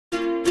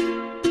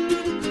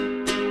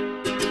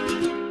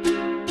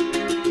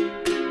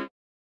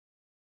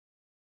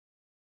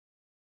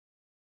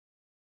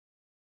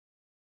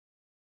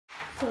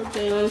So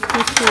Jalen's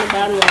mixing the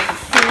bottom of the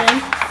pan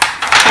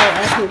so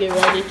I can get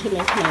ready to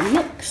make my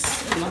mix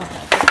and all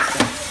that good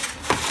stuff.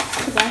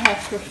 Because I have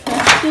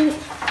perfected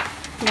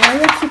my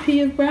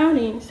recipe of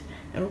brownies,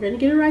 and we're going to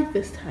get it right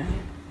this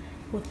time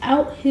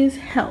without his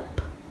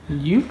help.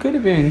 You could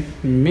have been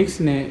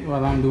mixing it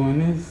while I'm doing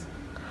this.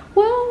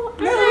 Well,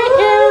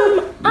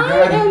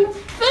 I am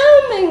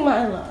filming,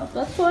 my love.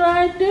 That's what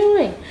I'm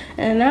doing.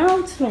 And now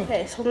it's me.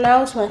 Okay, so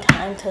now it's my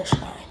time to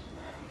shine.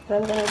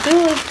 What I'm gonna do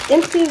is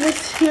empty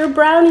this here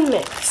brownie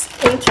mix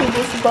into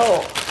this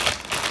bowl.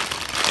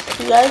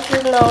 You guys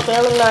should know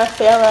Bailey and I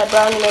fail at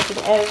brownie making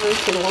every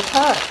single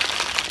time.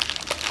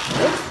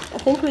 I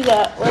think we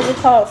got, what is it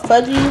called?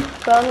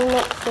 Fudgy brownie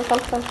mix or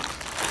something?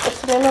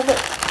 What's the name of it?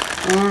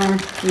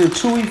 Your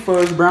chewy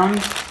fudge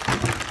brownies.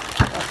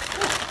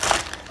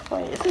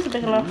 Wait, is this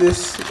big enough?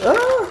 This.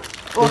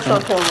 We'll show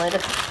it to him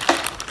later.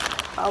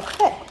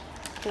 Okay.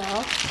 Now.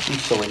 You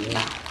show it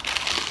now.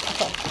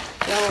 Okay.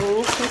 Now when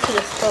you see to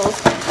dispose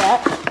of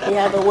that, we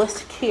have a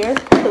whisk here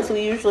because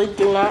we usually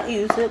do not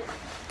use it.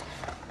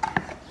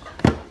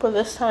 But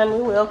this time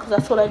we will, because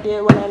that's what I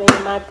did when I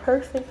made my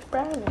perfect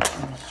brownies.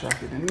 Let's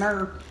drop it in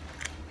there.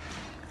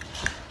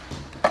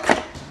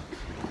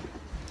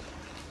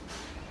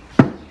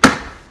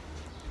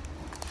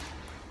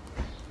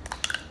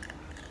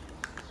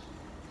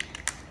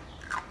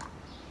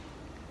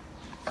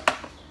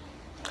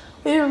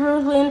 We were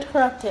rudely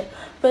interrupted.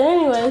 But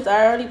anyways,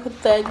 I already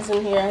put the eggs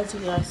in here as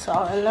you guys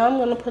saw. And now I'm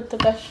going to put the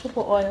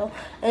vegetable oil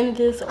in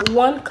this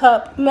 1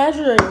 cup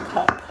measuring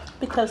cup.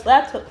 Because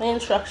that's what the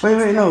instructions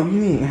Wait, no. You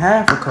need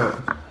half a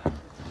cup.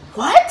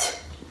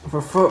 What?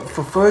 For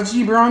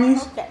fudgy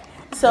brownies? Okay.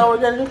 So we're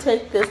going to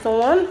take this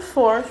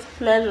 1/4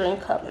 measuring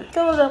cup and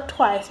fill it up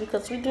twice.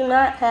 Because we do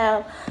not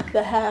have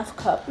the half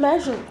cup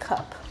measuring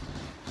cup.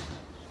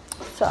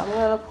 So I'm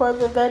going to pour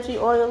the veggie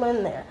oil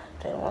in there.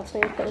 Jay wants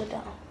me to put it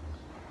down.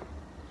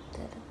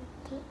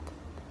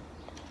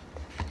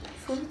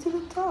 Put it to the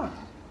top.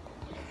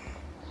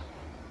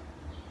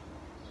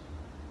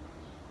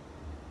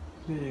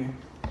 There.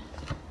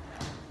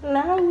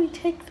 Now we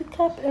take the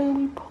cup and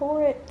we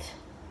pour it.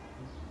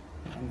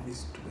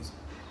 Nice twist.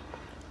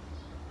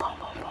 Boom,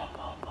 boom, boom,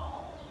 boom,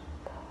 boom.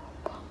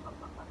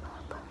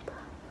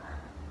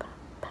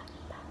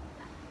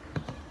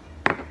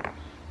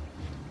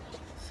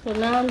 So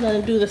now I'm going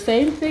to do the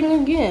same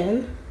thing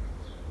again.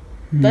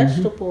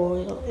 Vegetable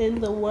oil in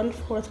the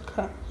 1/4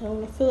 cup. I'm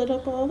going to fill it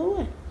up all the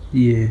way.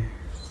 Yeah.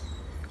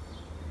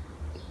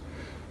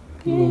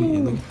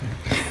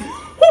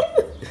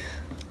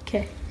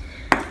 Okay.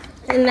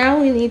 And now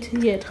we need to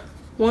get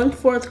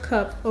 1/4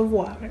 cup of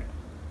water.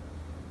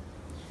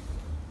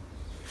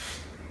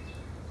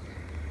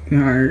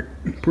 Alright.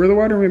 Pour the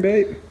water in,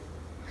 babe.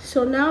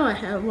 So now I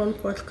have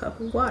 1/4 cup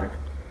of water.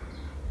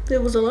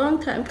 It was a long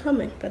time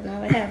coming, but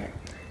now I have it.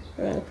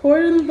 We're going to pour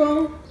it in the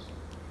bowl.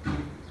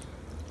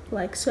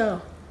 Like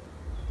so.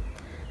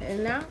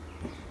 And now,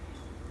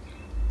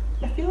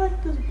 I feel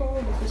like this bowl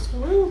is just a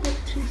little bit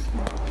too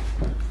small.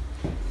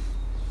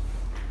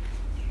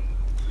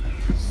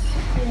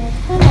 Yeah,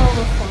 it's kind of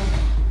overflowing.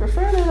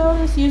 Prefer to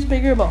notice, use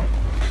bigger bowl.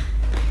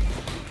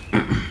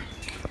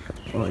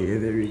 Oh yeah,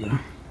 there we go.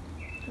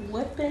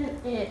 Whipping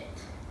it,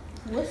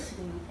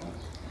 whisking it.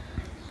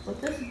 But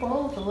this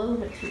bowl is a little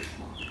bit too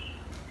small.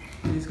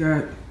 He's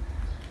got.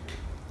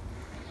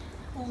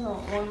 I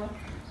don't want to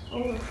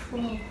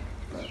overflow,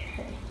 but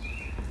hey.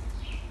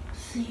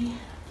 See,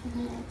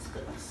 it's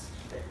gonna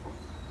spit.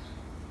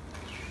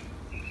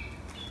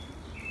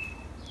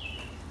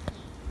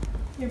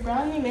 Your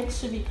brownie mix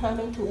should be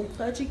coming to a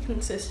fudgy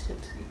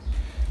consistency.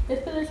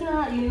 If it is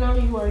not, you know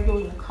you are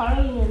doing the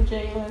Carly and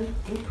Jalen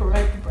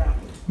incorrect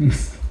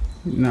brownies.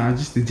 Nah,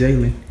 just the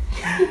Jalen.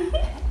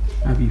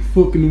 I be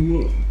fucking them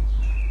up.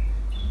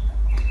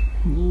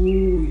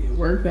 Ooh, yeah,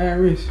 work that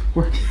wrist.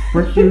 Work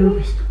your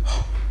wrist.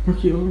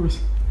 Work your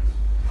wrist.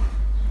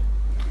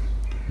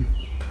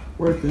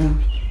 Work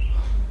them.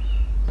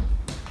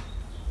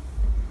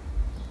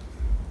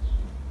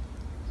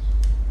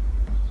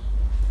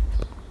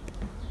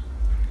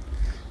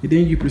 And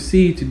then you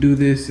proceed to do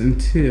this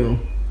until...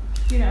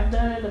 Yeah, I've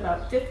done it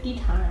about 50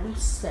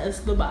 times,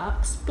 says the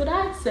box. But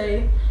I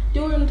say,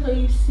 do it until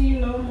you see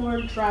no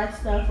more dry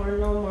stuff or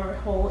no more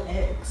whole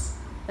eggs.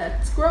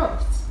 That's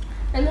gross.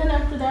 And then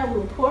after that,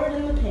 we'll pour it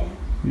in the pan.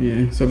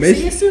 Yeah, so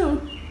see you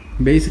soon.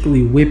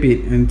 Basically whip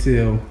it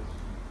until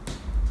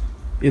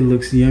it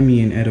looks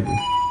yummy and edible.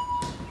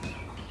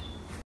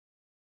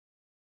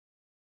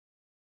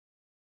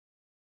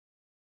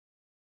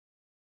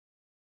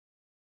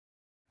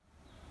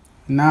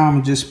 Now I'm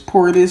gonna just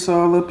pour this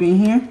all up in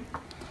here.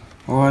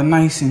 All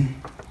nice and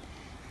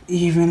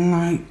even,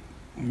 like,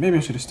 maybe I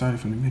should have started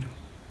from the middle.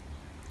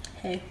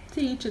 Hey, to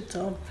each its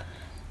own.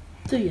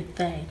 Do your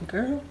thing,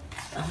 girl.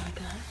 Oh my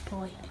God,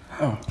 boy.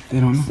 Oh, they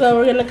don't know. So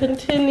we're gonna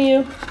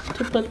continue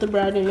to put the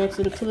brownie mix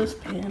into this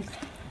pan.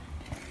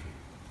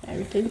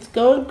 Everything's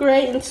going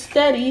great and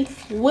steady.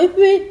 Whip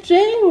it,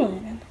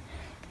 Jalen.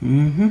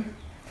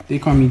 They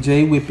call me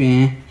Jay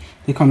Whippin'.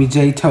 They call me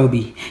Jay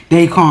Toby.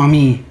 They call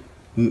me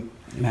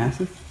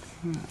Massive.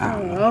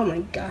 Oh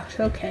my gosh,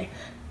 okay.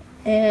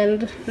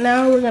 And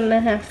now we're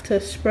gonna have to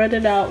spread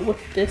it out with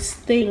this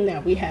thing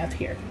that we have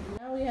here.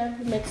 Now we have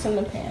the mix in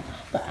the pan.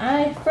 But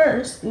I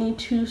first need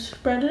to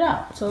spread it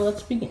out. So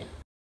let's begin.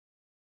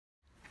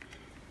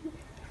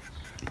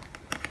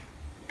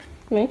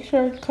 Make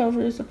sure it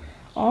covers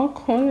all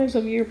corners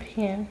of your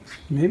pan.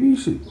 Maybe you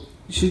should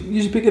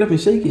pick it up and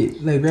shake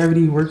it. Like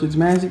gravity works its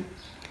magic.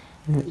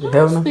 I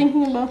was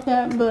thinking about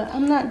that, but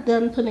I'm not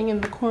done putting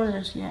in the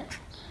corners yet.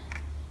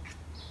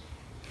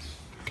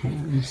 Okay,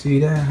 you see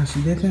that? How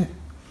she did that?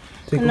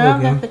 Take a now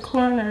look, that the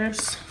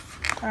corners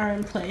are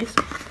in place,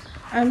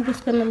 I'm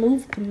just gonna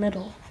move the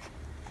middle.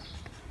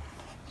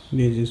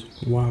 They just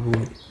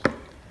wobble it.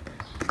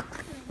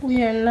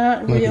 We are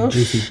not like real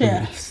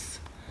chefs.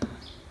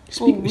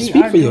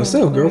 Speak for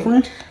yourself,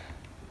 girlfriend.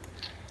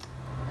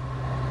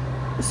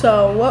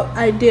 So what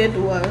I did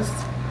was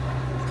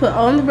put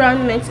all the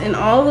brownie mix in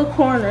all the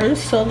corners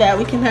so that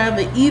we can have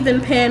an even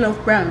pan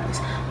of brownies.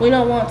 We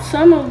don't want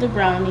some of the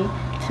brownie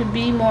to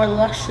be more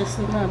luscious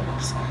than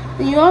others.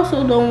 And you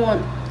also don't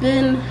want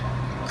thin,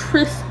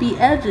 crispy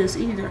edges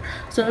either.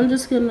 So I'm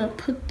just gonna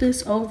put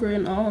this over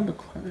in all the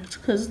corners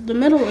because the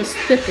middle is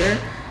thicker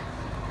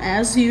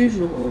as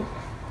usual.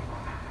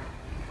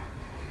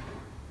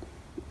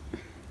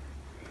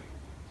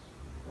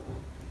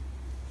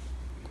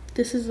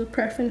 This is a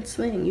preference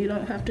thing. You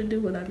don't have to do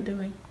what I'm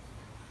doing.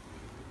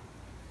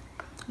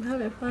 I'm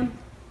having fun.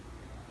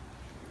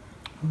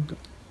 Okay.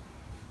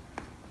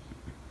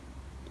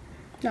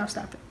 Now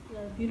stop it.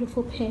 A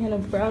beautiful pan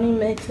of brownie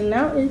mix, and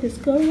now it is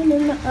going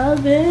in the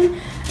oven.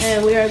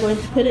 And we are going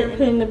to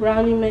putting the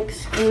brownie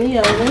mix in the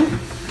oven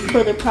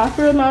for the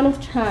proper amount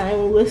of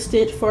time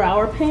listed for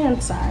our pan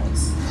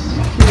size.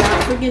 Do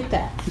not forget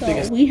that.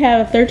 So we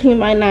have a 13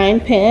 by 9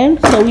 pan,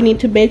 so we need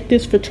to bake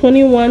this for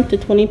 21 to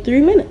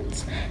 23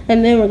 minutes.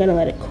 And then we're gonna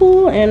let it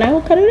cool, and I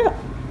will cut it up.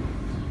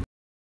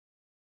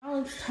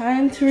 Now it's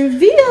time to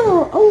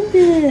reveal.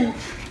 Open.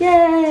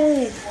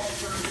 Yay.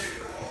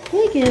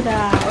 Take it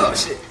out. Oh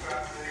shit.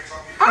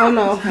 Oh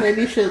no,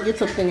 maybe you should get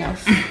something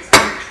else.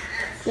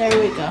 There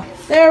we go.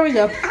 There we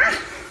go.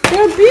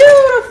 They're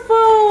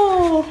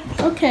beautiful.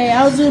 Okay,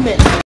 I'll zoom in.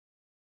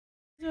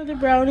 These are the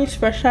brownies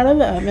fresh out of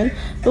the oven.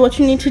 But what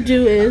you need to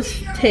do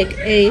is take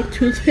a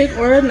toothpick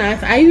or a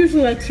knife. I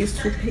usually like to use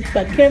toothpicks,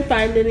 but I can't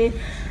find any.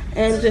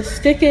 And just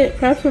stick it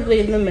preferably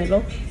in the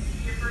middle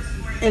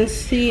and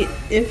see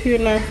if your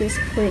knife is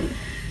clean.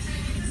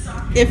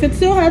 If it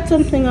still had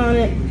something on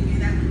it,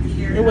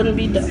 it wouldn't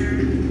be done.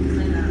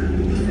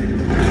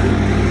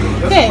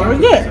 Okay, we're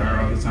good.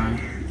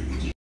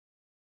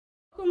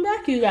 Welcome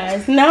back, you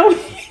guys. Now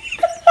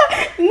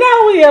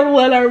we have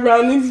let our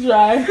brownies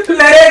dry. Let it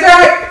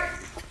dry.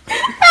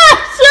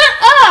 Shut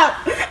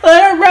up!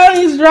 Let our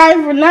brownies dry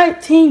for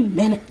 19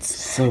 minutes.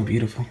 So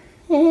beautiful.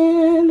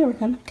 And we're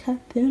gonna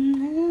cut them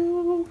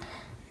now.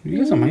 You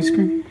got some ice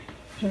cream?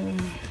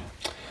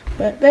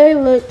 But they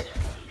look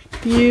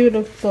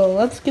beautiful.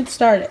 Let's get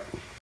started.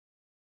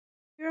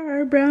 Here are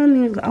our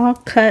brownies all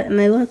cut and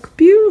they look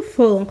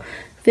beautiful.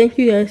 Thank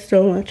you guys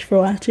so much for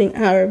watching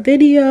our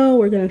video.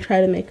 We're gonna try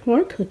to make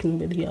more cooking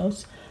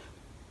videos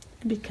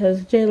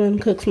because Jalen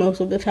cooks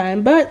most of the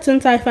time. But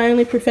since I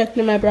finally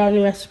perfected my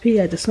brownie recipe,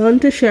 I just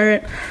wanted to share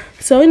it.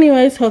 So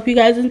anyways, hope you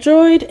guys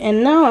enjoyed.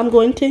 And now I'm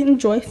going to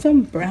enjoy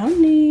some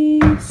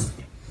brownies.